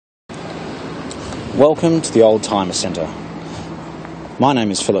Welcome to the Oldtimer Centre. My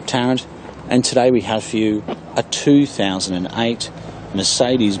name is Philip Tarrant, and today we have for you a 2008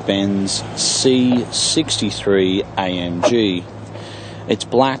 Mercedes Benz C63 AMG. It's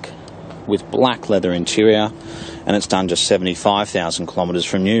black with black leather interior, and it's done just 75,000 kilometres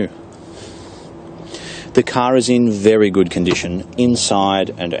from new. The car is in very good condition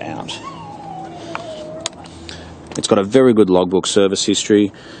inside and out. It's got a very good logbook service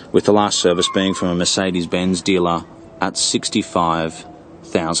history, with the last service being from a Mercedes Benz dealer at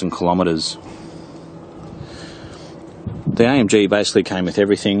 65,000 kilometres. The AMG basically came with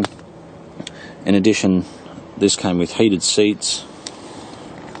everything. In addition, this came with heated seats.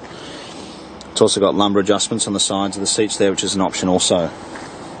 It's also got lumbar adjustments on the sides of the seats there, which is an option also.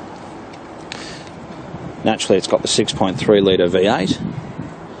 Naturally, it's got the 6.3 litre V8,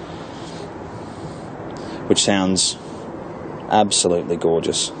 which sounds absolutely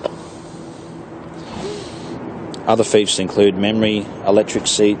gorgeous. Other features include memory, electric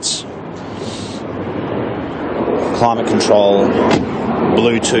seats, climate control,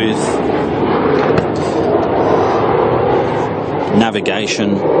 Bluetooth,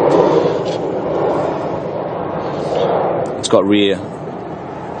 navigation. It's got rear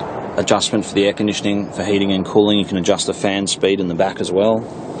adjustment for the air conditioning, for heating and cooling. You can adjust the fan speed in the back as well.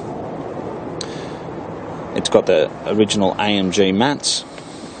 It's got the original AMG mats,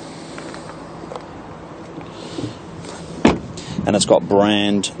 and it's got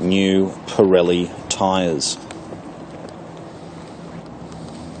brand new Pirelli tyres.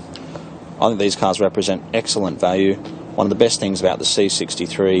 I think these cars represent excellent value. One of the best things about the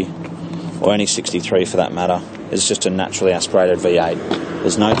C63, or any 63 for that matter, is just a naturally aspirated V8.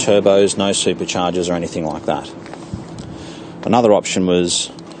 There's no turbos, no superchargers or anything like that. Another option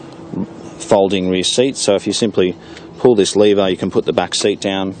was folding rear seats, so if you simply pull this lever, you can put the back seat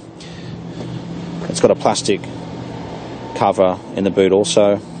down. It's got a plastic cover in the boot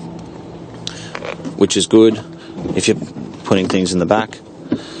also, which is good if you're putting things in the back.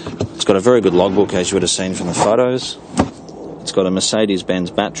 It's got a very good logbook, as you would have seen from the photos. It's got a Mercedes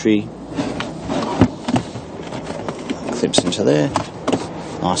Benz battery, clips into there,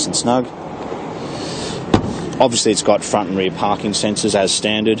 nice and snug. Obviously it's got front and rear parking sensors as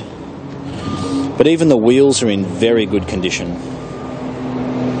standard, but even the wheels are in very good condition.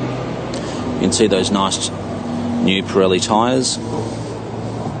 You can see those nice new Pirelli tyres.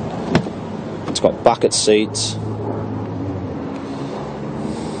 It's got bucket seats.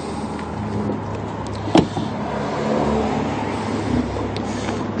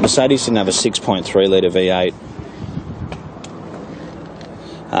 Mercedes didn't have a 6.3 litre V8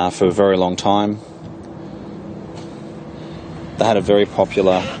 for a very long time. They had a very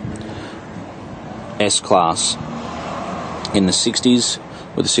popular S-Class in the 60s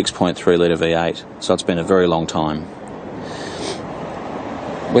with a 6.3 litre V8, so it's been a very long time.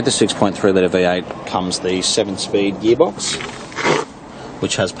 With the 6.3 litre V8 comes the 7-speed gearbox,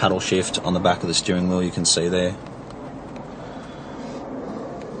 which has paddle shift on the back of the steering wheel, you can see there.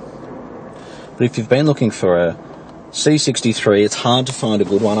 But if you've been looking for a C63, it's hard to find a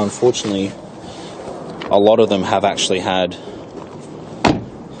good one. Unfortunately, a lot of them have actually had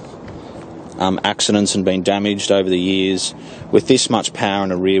accidents and been damaged over the years. With this much power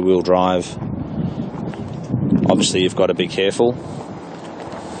and a rear wheel drive, obviously you've got to be careful.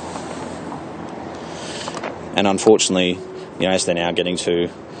 And unfortunately, as they're now getting to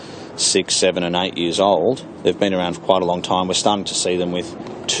 6, 7 and 8 years old, they've been around for quite a long time. We're starting to see them with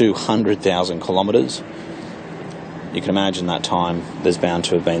 200,000 kilometres. You can imagine that time there's bound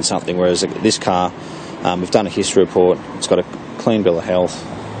to have been something, whereas this car, we've done a history report. It's got a clean bill of health.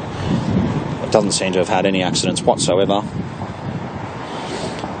 It doesn't seem to have had any accidents whatsoever,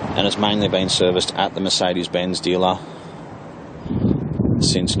 and it's mainly been serviced at the Mercedes-Benz dealer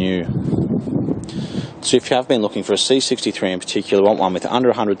since new. So if you have been looking for a C63 in particular, want one with under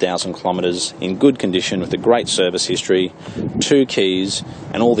 100,000 kilometres, in good condition, with a great service history, 2 keys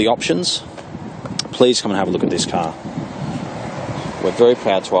and all the options, please come and have a look at this car. We're very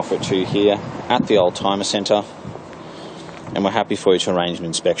proud to offer it to you here at the Oldtimer Centre, and we're happy for you to arrange an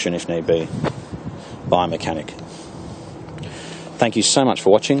inspection if need be by a mechanic. Thank you so much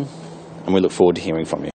for watching, and we look forward to hearing from you.